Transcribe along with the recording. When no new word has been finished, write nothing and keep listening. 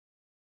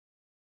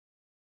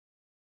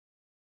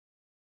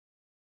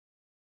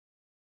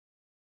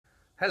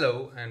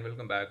Hello and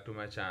welcome back to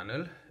my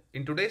channel.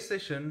 In today's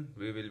session,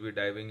 we will be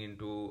diving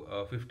into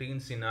 15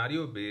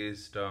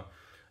 scenario-based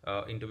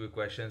interview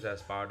questions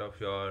as part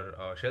of your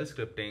shell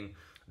scripting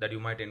that you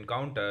might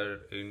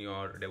encounter in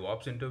your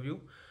DevOps interview.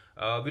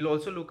 We'll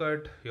also look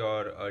at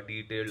your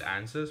detailed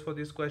answers for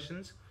these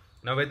questions.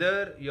 Now,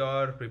 whether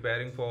you're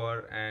preparing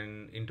for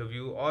an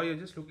interview or you're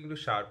just looking to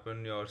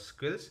sharpen your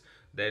skills,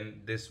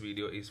 then this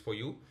video is for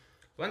you.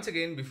 Once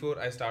again, before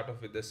I start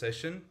off with the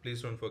session,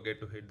 please don't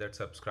forget to hit that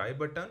subscribe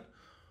button.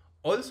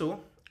 Also,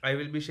 I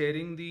will be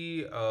sharing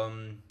the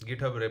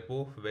GitHub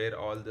repo where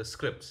all the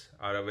scripts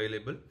are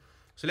available.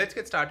 So let's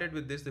get started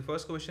with this. The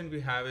first question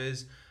we have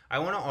is, I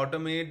want to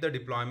automate the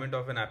deployment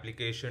of an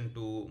application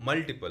to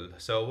multiple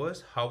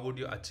servers. How would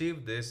you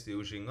achieve this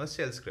using a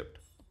shell script?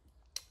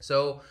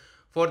 So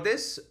for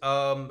this,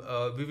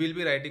 we will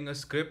be writing a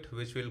script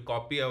which will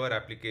copy our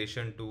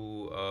application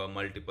to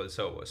multiple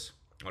servers.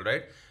 All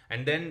right.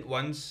 And then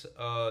once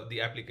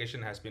the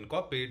application has been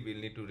copied, we'll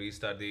need to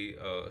restart the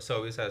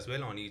service as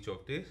well on each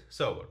of the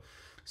server.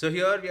 So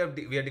here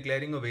we are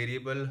declaring a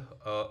variable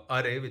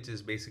array, which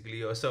is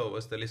basically a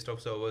servers, the list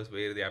of servers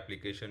where the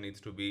application needs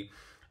to be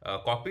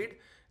copied.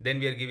 Then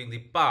we are giving the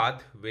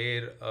path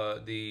where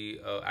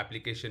the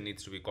application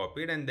needs to be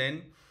copied, and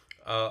then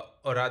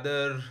or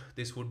rather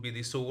this would be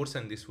the source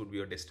and this would be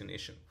your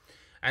destination.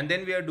 And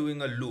then we are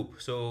doing a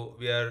loop. So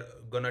we are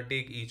gonna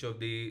take each of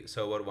the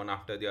server one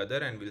after the other,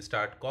 and we'll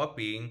start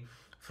copying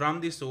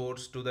from the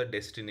source to the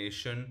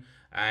destination,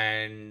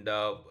 and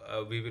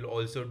we will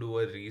also do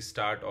a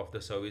restart of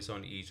the service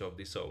on each of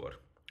the server.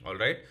 All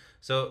right,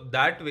 so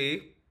that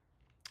way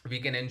we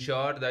can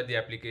ensure that the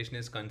application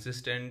is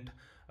consistent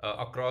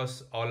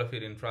across all of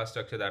your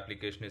infrastructure. The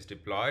application is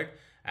deployed,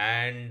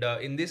 and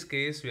in this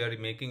case we are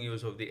making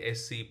use of the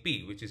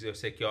SCP, which is your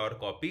secure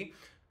copy,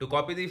 to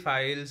copy the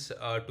files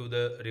to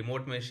the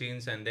remote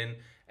machines and then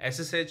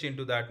SSH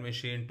into that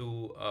machine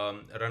to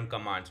run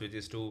commands, which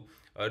is to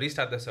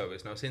restart the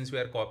service. Now, since we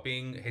are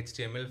copying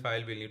HTML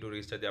file, we'll need to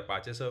restart the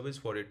Apache service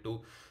for it to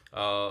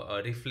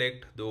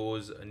reflect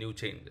those new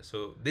changes.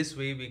 So this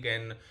way we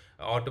can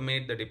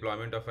automate the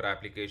deployment of our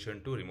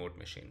application to remote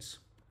machines.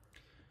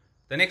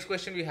 The next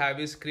question we have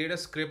is, create a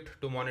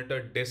script to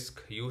monitor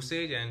disk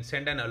usage and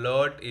send an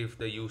alert if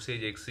the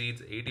usage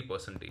exceeds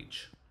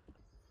 80%.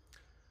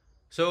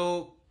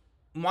 So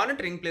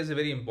monitoring plays a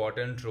very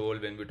important role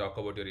when we talk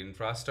about your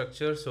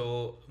infrastructure.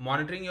 So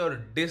monitoring your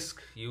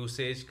disk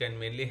usage can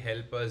mainly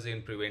help us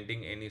in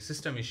preventing any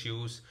system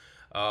issues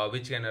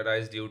which can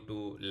arise due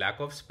to lack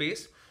of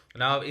space.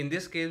 Now, in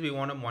this case, we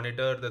want to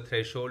monitor the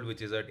threshold,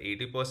 which is at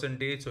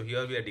 80%. So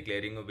here we are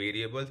declaring a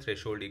variable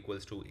threshold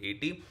equals to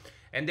 80.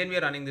 And then we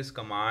are running this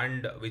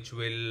command, which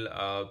will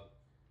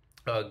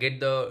get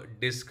the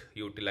disk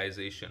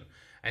utilization.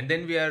 And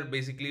then we are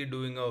basically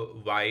doing a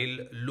while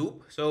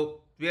loop.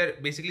 So we are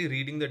basically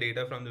reading the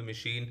data from the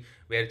machine.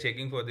 We are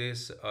checking for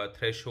this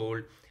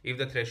threshold. If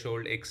the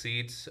threshold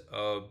exceeds,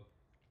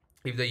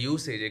 if the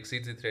usage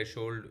exceeds the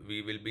threshold,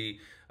 we will be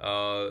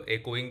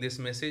echoing this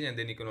message. And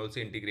then you can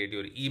also integrate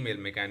your email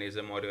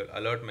mechanism or your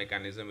alert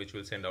mechanism, which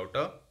will send out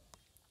a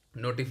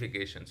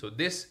notification. So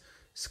this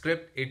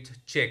script, it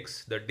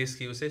checks the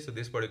disk usage. So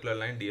this particular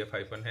line,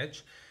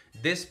 df-h,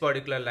 this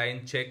particular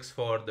line checks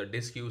for the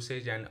disk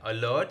usage and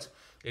alerts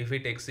if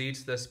it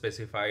exceeds the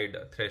specified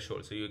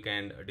threshold. So you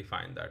can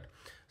define that.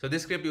 So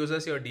this script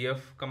uses your df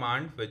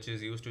command, which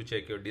is used to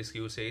check your disk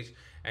usage,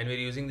 and we're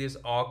using this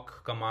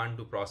awk command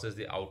to process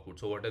the output.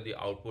 So what are the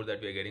output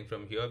that we are getting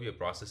from here? We are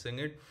processing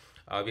it.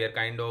 We are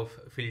kind of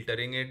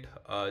filtering it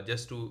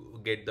just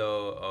to get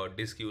the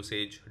disk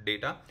usage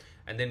data,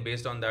 and then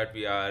based on that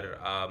we are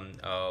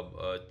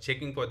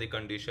checking for the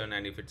condition,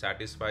 and if it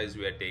satisfies,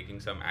 we are taking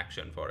some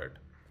action for it.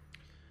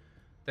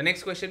 The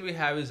next question we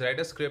have is, write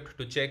a script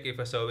to check if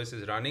a service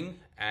is running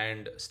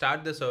and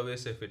start the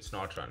service if it's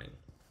not running.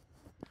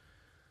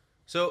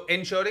 So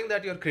ensuring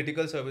that your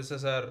critical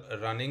services are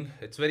running,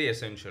 it's very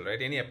essential,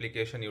 right? Any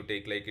application you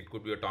take, like it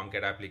could be a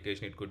Tomcat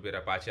application, it could be an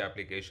Apache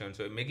application.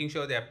 So making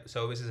sure the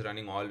service is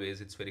running always,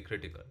 it's very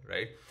critical,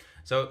 right?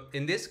 So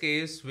in this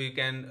case, we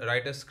can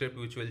write a script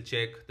which will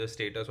check the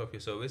status of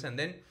your service and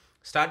then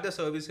start the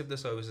service if the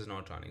service is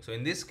not running. So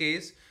in this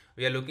case,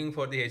 we are looking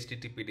for the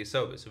HTTPD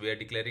service. So we are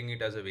declaring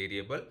it as a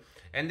variable,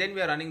 and then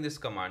we are running this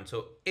command.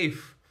 So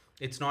if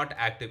it's not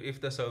active,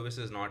 if the service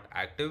is not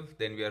active,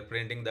 then we are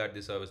printing that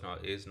the service now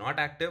is not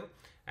active,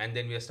 and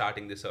then we are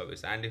starting the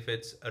service. And if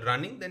it's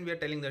running, then we are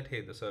telling that,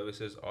 hey, the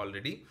service is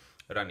already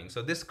running.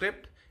 So this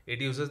script,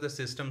 it uses the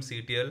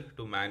systemctl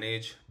to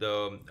manage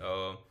the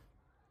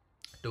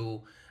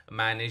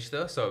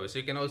service. So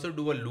you can also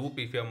do a loop.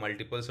 If you have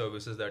multiple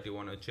services that you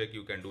want to check,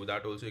 you can do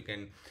that also. You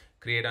can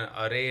create an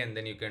array, and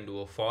then you can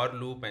do a for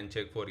loop and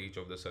check for each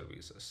of the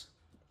services.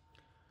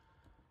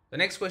 The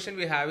next question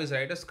we have is,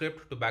 write a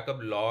script to backup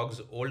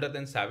logs older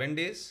than 7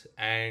 days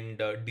and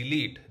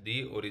delete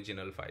the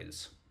original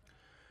files.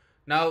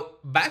 Now,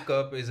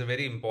 backup is a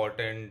very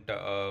important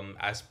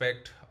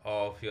aspect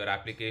of your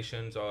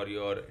applications or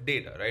your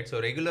data, right?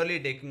 So regularly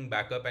taking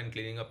backup and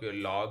cleaning up your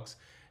logs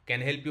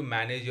can help you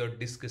manage your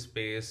disk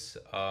space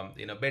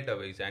in a better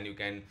ways, and you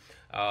can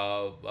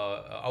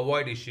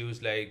avoid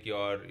issues like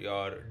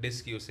your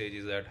disk usage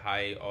is at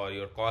high or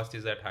your cost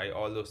is at high.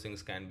 All those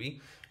things can be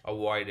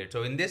avoided.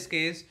 So in this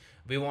case,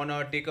 we want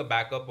to take a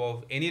backup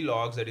of any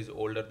logs that is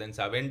older than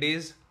 7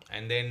 days,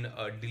 and then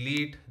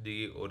delete the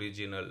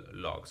original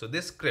log. So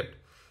this script,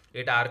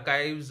 it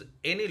archives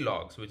any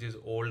logs which is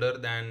older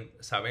than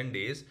 7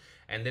 days,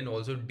 and then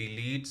also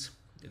deletes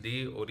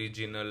the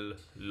original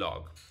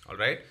log. All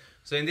right.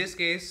 So in this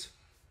case,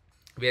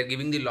 we are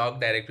giving the log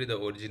directory the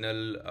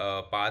original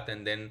path,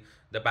 and then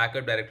the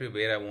backup directory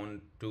where I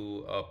want to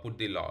put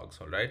the logs.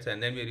 All right. So,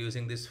 and then we are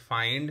using this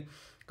find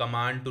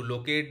command to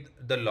locate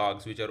the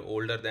logs which are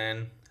older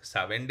than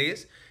 7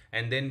 days,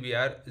 and then we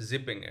are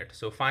zipping it.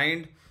 So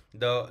find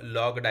the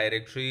log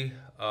directory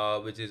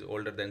which is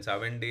older than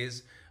 7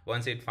 days.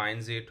 Once it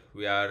finds it,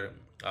 we are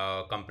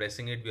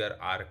compressing it, we are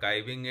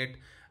archiving it,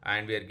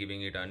 and we are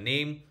giving it a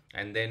name,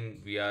 and then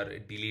we are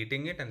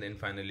deleting it, and then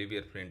finally we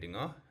are printing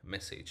a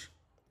message.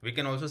 We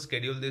can also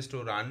schedule this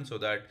to run so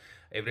that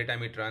every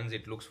time it runs,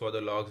 it looks for the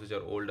logs which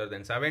are older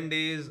than 7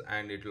 days,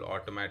 and it will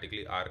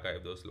automatically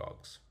archive those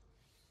logs.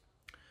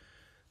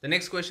 The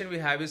next question we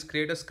have is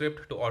create a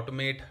script to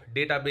automate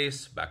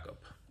database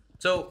backup.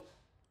 So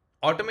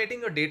automating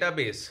your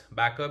database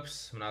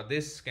backups, now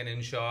this can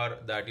ensure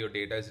that your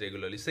data is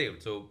regularly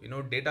saved. So,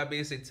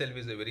 database itself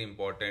is a very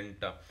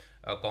important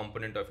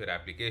component of your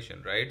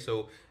application, right?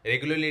 So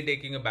regularly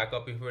taking a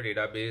backup of your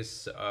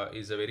database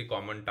is a very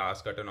common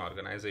task at an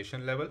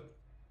organization level.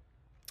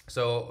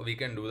 So we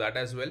can do that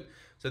as well.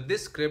 So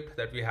this script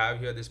that we have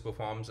here, this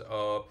performs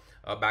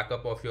a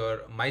backup of your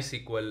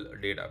MySQL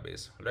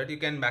database, right? You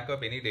can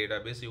backup any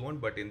database you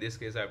want, but in this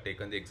case, I've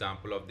taken the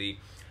example of the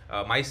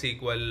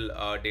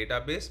MySQL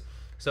database.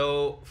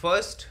 So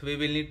first we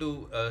will need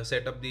to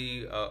set up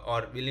the,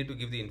 or we'll need to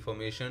give the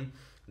information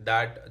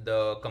that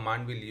the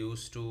command will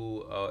use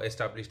to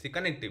establish the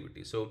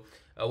connectivity. So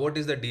what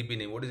is the DB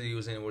name, what is the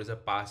username, what is the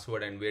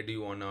password, and where do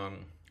you want to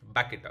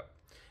back it up?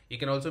 You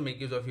can also make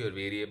use of your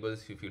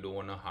variables if you don't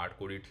want to hard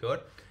code it here.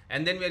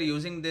 And then we are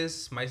using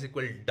this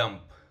MySQL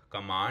dump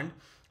command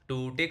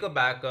to take a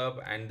backup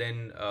and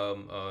then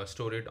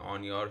store it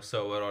on your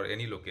server or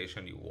any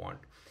location you want.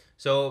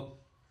 So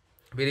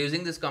we're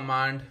using this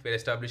command, we're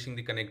establishing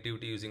the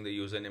connectivity using the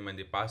username and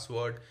the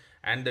password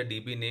and the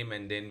DB name,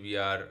 and then we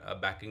are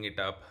backing it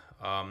up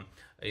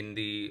in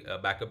the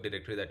backup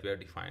directory that we are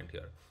defined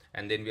here.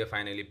 And then we are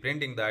finally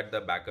printing that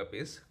the backup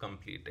is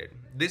completed.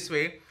 This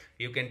way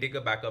you can take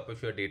a backup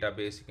of your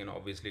database. You can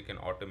obviously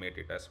automate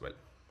it as well.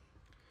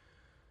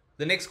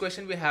 The next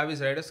question we have is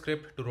write a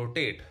script to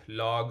rotate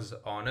logs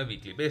on a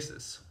weekly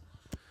basis.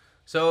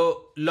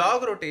 So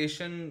log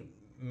rotation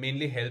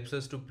mainly helps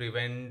us to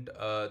prevent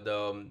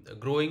the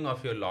growing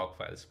of your log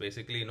files.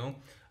 Basically,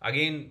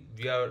 again,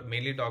 we are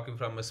mainly talking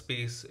from a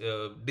space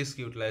disk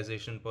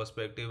utilization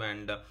perspective,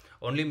 and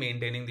only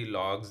maintaining the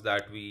logs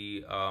that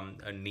we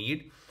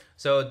need.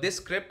 So this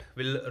script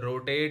will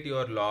rotate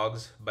your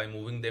logs by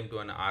moving them to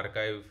an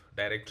archive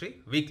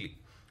directory weekly.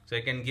 So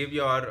you can give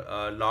your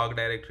log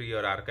directory,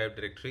 your archive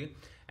directory,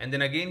 and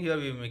then again here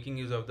we are making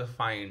use of the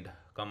find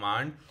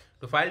command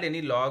to find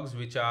any logs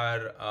which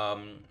are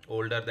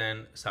older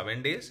than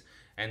 7 days,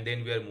 and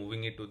then we are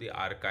moving it to the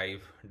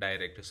archive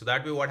directory. So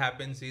that way what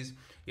happens is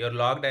your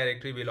log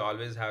directory will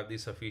always have the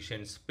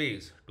sufficient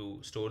space to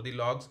store the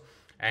logs,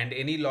 and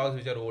any logs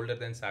which are older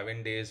than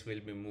 7 days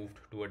will be moved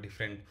to a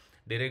different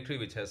directory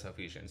which has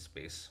sufficient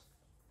space.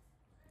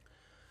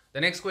 The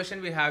next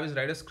question we have is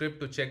write a script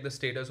to check the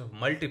status of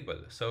multiple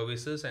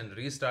services and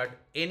restart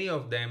any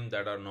of them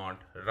that are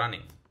not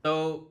running.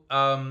 So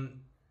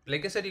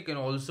like I said, you can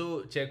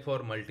also check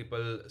for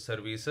multiple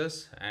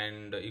services,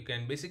 and you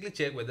can basically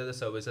check whether the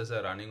services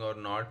are running or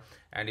not,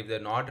 and if they're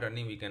not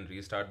running, we can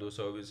restart those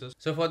services.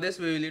 So for this,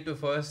 we will need to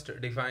first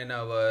define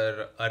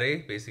our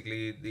array,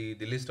 basically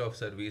the list of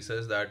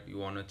services that you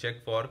want to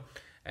check for,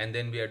 and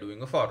then we are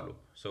doing a for loop.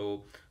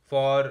 So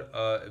for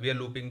we are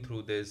looping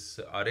through this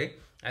array,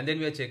 and then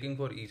we are checking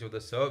for each of the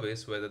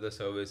service whether the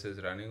service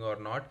is running or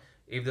not.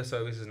 If the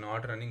service is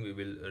not running, we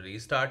will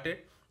restart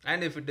it,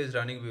 and if it is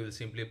running, we will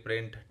simply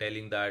print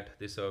telling that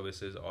the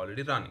service is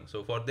already running.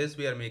 So for this,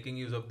 we are making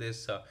use of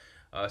this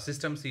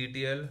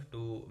systemctl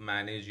to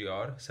manage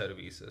your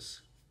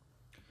services.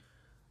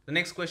 The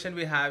next question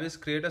we have is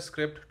create a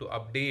script to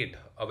update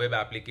a web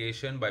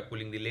application by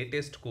pulling the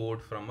latest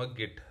code from a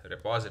Git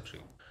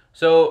repository.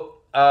 So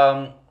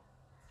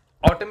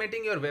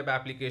automating your web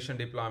application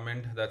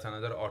deployment, that's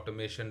another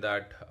automation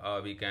that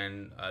we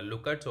can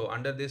look at. So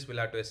under this, we'll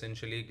have to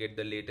essentially get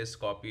the latest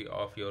copy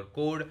of your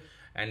code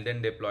and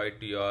then deploy it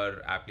to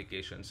your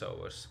application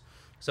servers.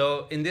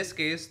 So in this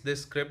case,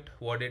 this script,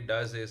 what it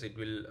does is it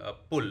will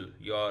pull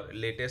your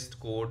latest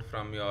code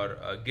from your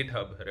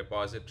GitHub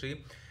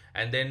repository,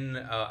 and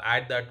then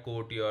add that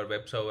code to your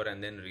web server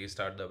and then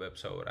restart the web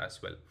server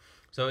as well.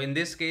 So in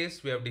this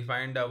case, we have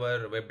defined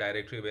our web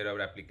directory where our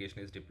application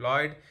is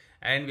deployed,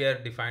 and we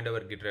have defined our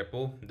Git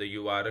repo, the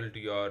URL to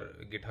your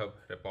GitHub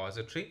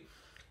repository.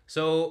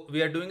 So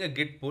we are doing a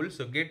git pull.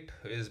 So git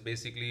is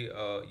basically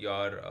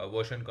your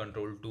version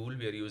control tool.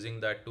 We are using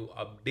that to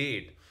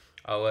update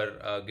our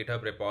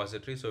GitHub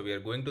repository. So we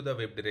are going to the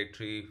web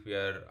directory, we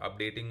are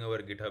updating our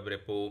GitHub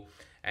repo,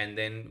 and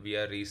then we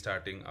are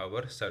restarting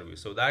our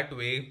service. So that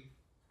way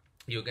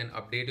you can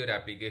update your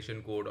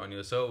application code on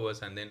your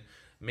servers and then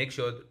make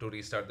sure to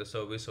restart the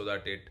service so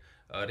that it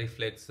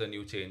reflects the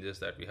new changes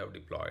that we have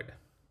deployed.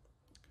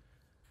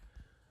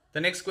 The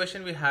next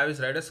question we have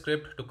is write a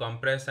script to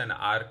compress and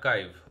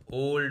archive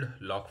old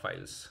log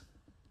files.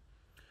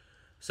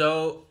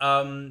 So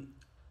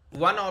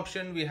one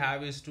option we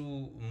have is to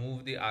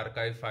move the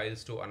archive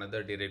files to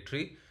another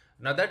directory.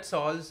 Now that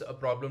solves a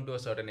problem to a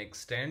certain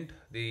extent.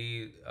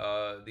 The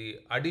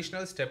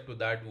additional step to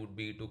that would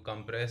be to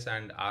compress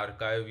and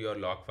archive your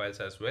log files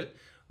as well,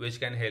 which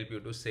can help you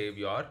to save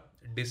your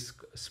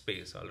disk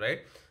space. All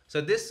right.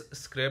 So this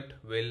script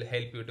will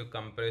help you to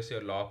compress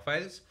your log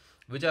files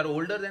which are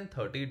older than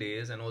 30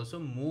 days and also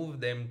move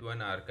them to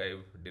an archive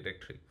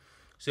directory.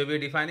 So we are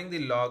defining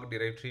the log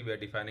directory, we are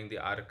defining the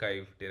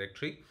archive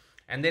directory,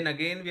 and then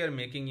again we are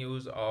making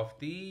use of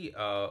the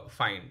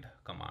find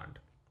command.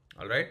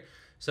 All right.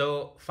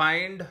 So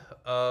find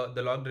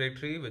the log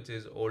directory which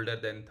is older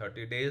than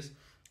 30 days,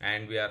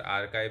 and we are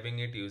archiving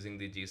it using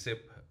the gzip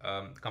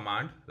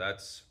command.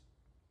 That's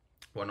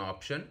one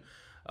option.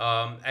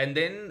 And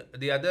then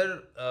the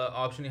other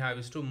option you have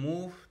is to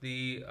move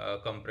the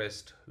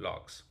compressed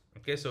logs.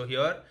 Okay, so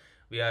here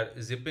we are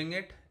zipping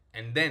it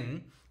and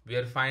then we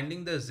are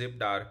finding the zipped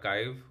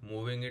archive,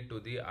 moving it to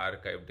the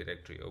archive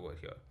directory over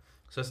here.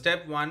 So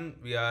step one,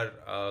 we are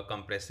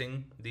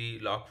compressing the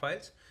log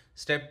files.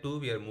 Step two,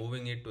 we are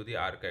moving it to the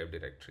archive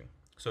directory.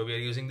 So we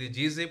are using the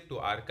gzip to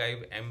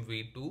archive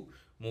MV to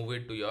move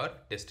it to your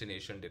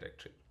destination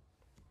directory.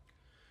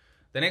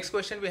 The next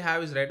question we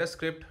have is write a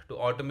script to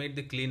automate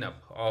the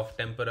cleanup of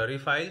temporary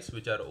files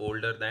which are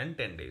older than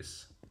 10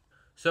 days.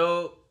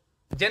 So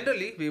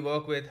generally we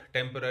work with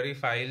temporary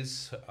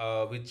files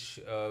which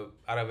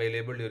are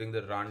available during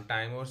the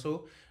runtime or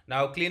so.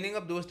 Now cleaning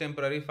up those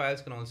temporary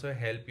files can also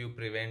help you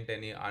prevent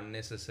any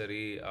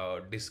unnecessary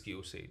disk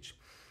usage.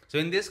 So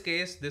in this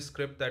case, this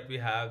script that we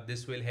have,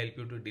 this will help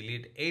you to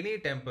delete any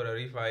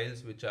temporary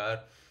files which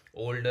are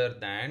older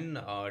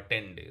than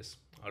 10 days.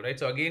 All right,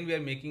 so again we are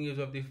making use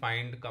of the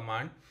find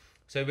command.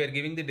 So we are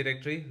giving the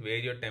directory where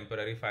your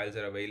temporary files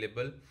are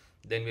available.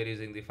 Then we are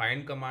using the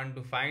find command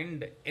to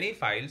find any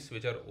files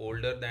which are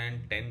older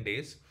than 10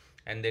 days,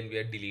 and then we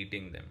are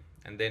deleting them.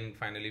 And then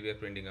finally we are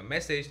printing a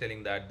message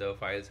telling that the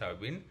files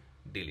have been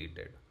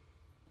deleted.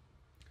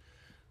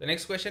 The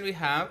next question we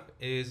have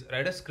is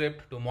write a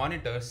script to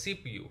monitor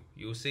CPU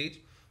usage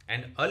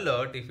and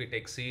alert if it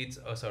exceeds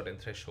a certain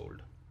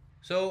threshold.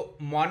 So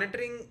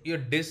monitoring your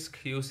disk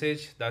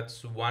usage,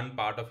 that's one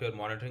part of your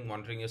monitoring.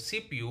 Monitoring your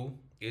CPU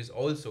is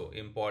also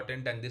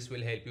important, and this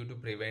will help you to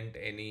prevent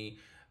any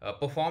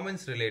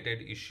performance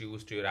related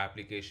issues to your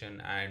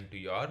application and to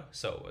your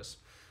servers.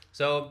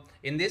 So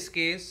in this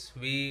case,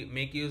 we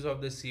make use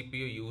of the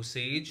CPU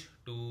usage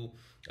to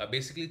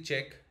basically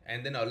check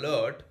and then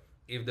alert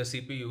if the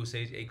CPU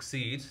usage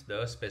exceeds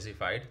the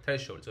specified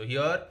threshold. So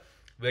here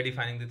we're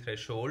defining the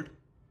threshold,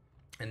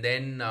 and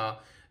then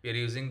we are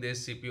using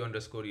this CPU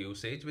underscore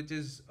usage, which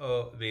is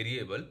a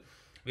variable.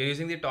 We are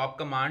using the top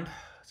command.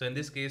 So in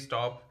this case,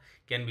 top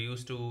can be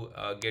used to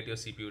get your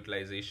CPU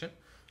utilization.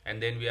 And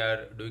then we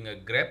are doing a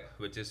grep,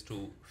 which is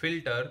to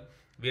filter.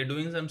 We are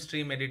doing some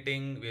stream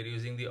editing. We are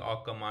using the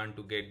awk command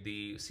to get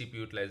the CPU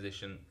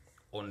utilization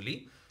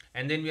only.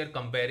 And then we are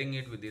comparing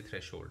it with the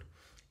threshold.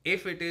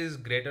 If it is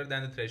greater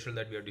than the threshold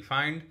that we have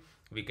defined,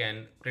 we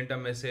can print a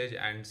message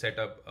and set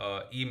up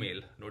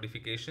email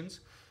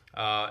notifications.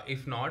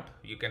 If not,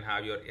 you can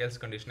have your else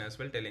condition as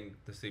well, telling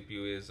the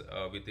CPU is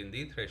within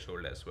the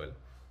threshold as well.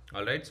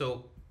 All right,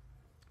 so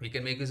we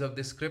can make use of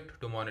this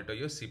script to monitor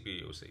your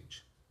CPU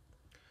usage.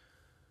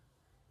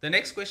 The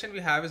next question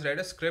we have is write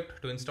a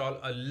script to install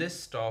a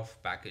list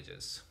of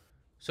packages.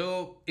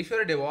 So if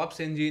you're a DevOps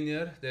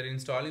engineer, they're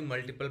installing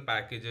multiple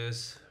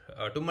packages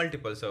to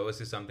multiple servers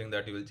is something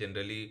that you will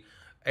generally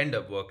end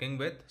up working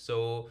with.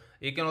 So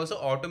you can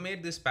also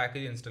automate this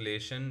package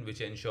installation, which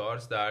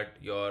ensures that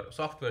your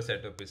software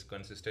setup is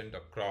consistent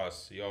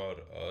across your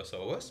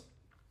servers.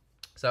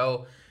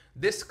 So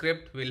this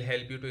script will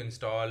help you to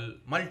install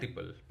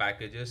multiple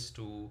packages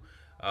to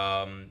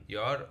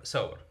your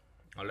server.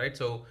 All right,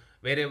 so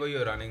wherever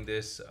you're running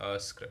this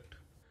script.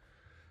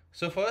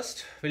 So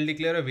first we'll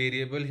declare a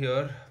variable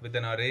here with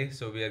an array.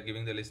 So we are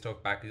giving the list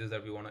of packages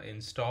that we want to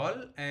install,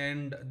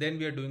 and then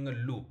we are doing a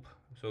loop.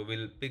 So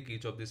we'll pick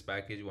each of this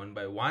package one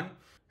by one.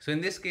 So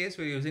in this case,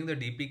 we're using the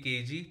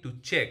dpkg to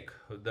check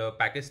the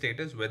package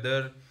status,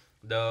 whether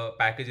the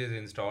package is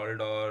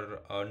installed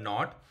or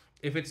not.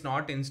 If it's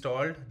not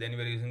installed, then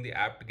we're using the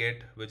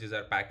apt-get, which is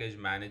our package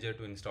manager,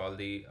 to install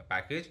the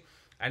package.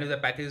 And if the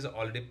package is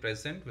already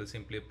present, we'll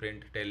simply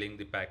print telling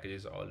the package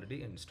is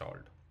already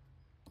installed.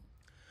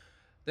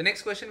 The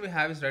next question we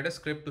have is write a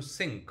script to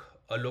sync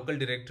a local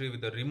directory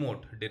with a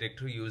remote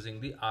directory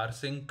using the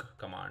rsync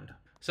command.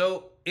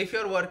 So if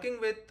you're working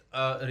with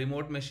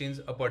remote machines,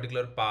 a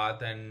particular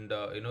path, and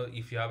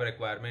if you have a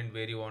requirement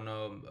where you want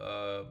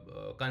to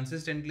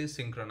consistently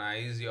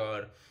synchronize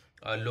your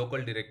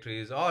local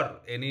directories or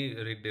any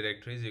read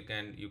directories, you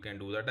can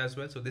do that as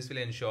well. So this will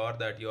ensure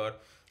that your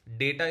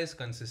data is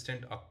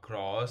consistent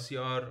across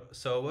your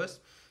servers.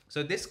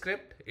 So this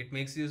script, it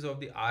makes use of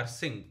the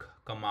rsync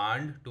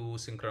command to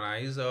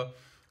synchronize a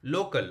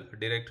local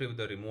directory with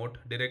the remote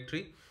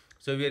directory.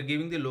 So we are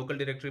giving the local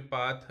directory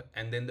path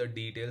and then the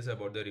details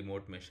about the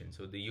remote machine.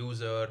 So the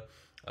user,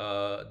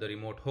 the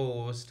remote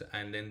host,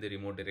 and then the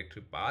remote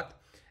directory path.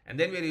 And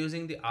then we are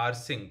using the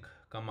rsync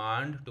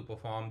command to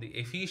perform the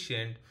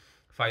efficient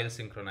file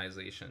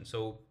synchronization.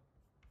 So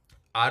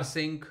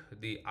rsync,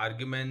 the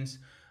arguments,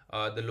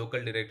 the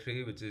local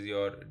directory, which is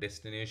your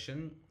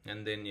destination,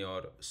 and then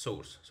your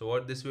source. So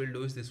what this will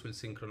do is this will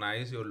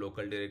synchronize your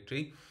local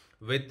directory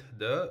with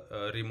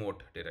the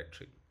remote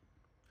directory.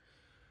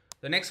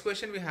 The next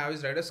question we have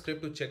is write a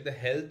script to check the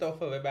health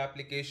of a web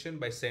application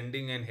by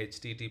sending an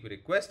HTTP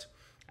request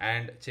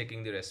and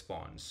checking the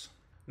response.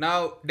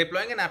 Now,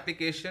 deploying an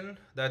application,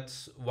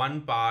 that's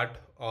one part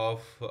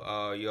of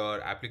your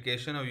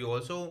application. Or you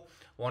also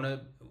want to,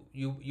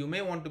 you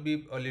may want to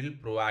be a little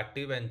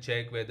proactive and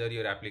check whether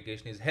your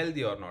application is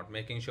healthy or not,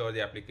 making sure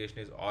the application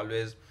is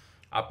always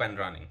up and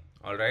running.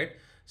 All right.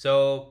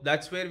 So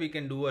that's where we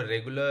can do a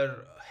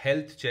regular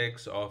health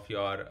checks of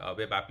your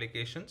web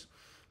applications.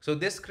 So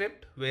this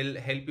script will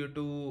help you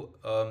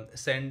to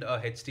send a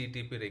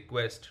HTTP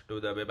request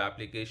to the web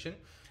application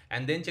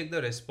and then check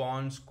the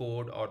response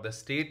code or the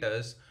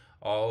status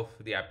of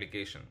the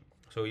application.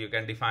 So you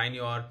can define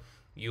your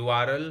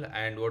URL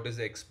and what is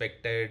the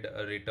expected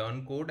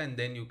return code, and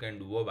then you can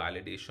do a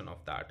validation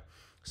of that.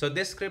 So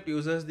this script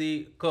uses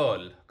the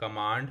curl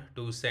command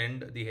to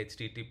send the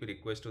HTTP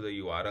request to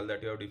the URL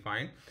that you have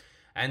defined,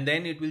 and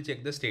then it will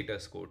check the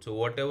status code. So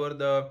whatever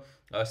the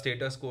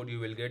status code you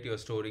will get, you're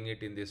storing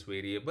it in this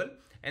variable,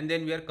 and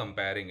then we are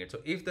comparing it. So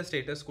if the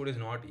status code is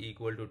not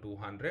equal to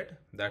 200,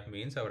 that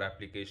means our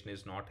application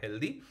is not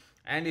healthy,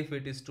 and if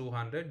it is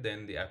 200,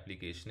 then the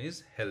application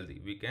is healthy.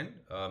 We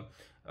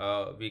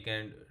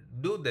can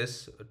do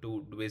this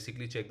to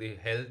basically check the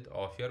health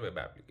of your web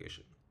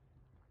application.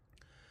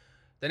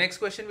 The next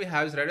question we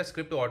have is write a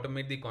script to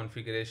automate the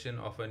configuration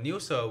of a new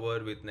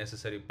server with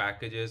necessary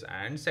packages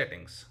and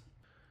settings.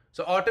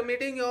 So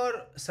automating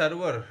your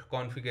server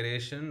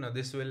configuration,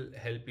 this will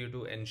help you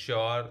to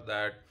ensure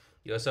that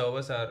your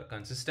servers are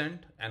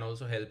consistent and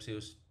also helps you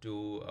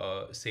to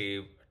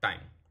save time.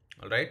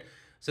 All right.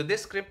 So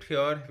this script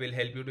here will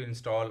help you to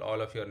install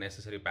all of your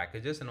necessary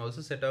packages and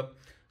also set up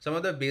some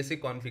of the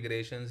basic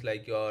configurations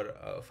like your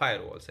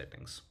firewall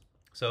settings.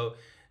 So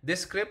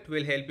this script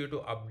will help you to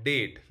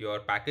update your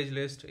package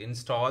list,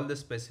 install the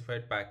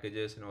specified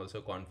packages, and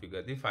also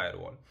configure the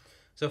firewall.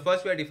 So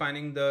first we are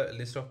defining the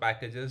list of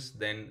packages,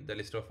 then the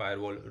list of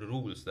firewall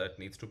rules that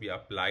needs to be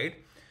applied.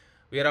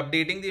 We are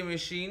updating the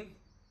machine,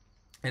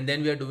 and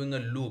then we are doing a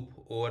loop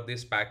over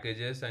these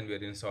packages, and we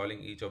are installing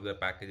each of the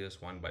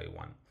packages one by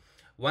one.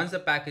 Once the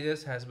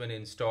packages has been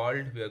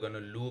installed, we are going to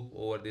loop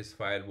over these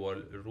firewall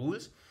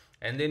rules,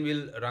 and then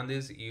we'll run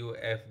this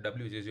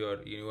UFW, which is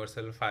your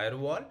universal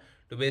firewall,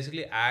 to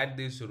basically add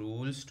these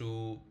rules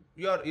to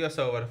your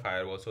server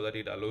firewall so that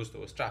it allows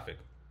those traffic.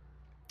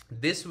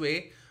 This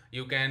way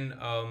you can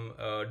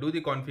do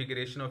the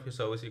configuration of your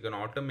service. You can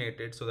automate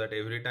it so that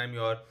every time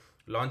you are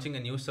launching a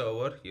new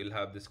server, you'll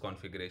have this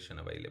configuration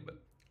available.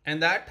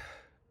 And that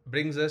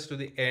brings us to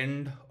the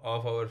end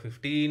of our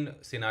 15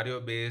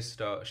 scenario-based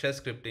shell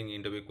scripting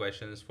interview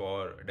questions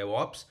for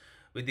DevOps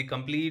with the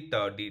complete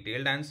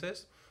detailed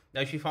answers.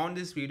 Now, if you found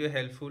this video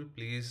helpful,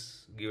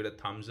 please give it a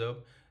thumbs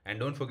up, and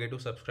don't forget to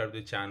subscribe to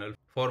the channel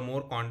for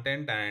more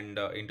content and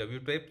interview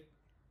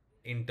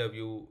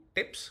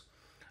tips.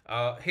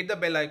 Hit the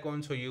bell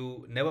icon so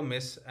you never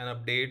miss an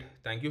update.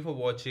 Thank you for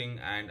watching,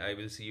 and I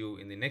will see you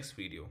in the next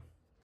video.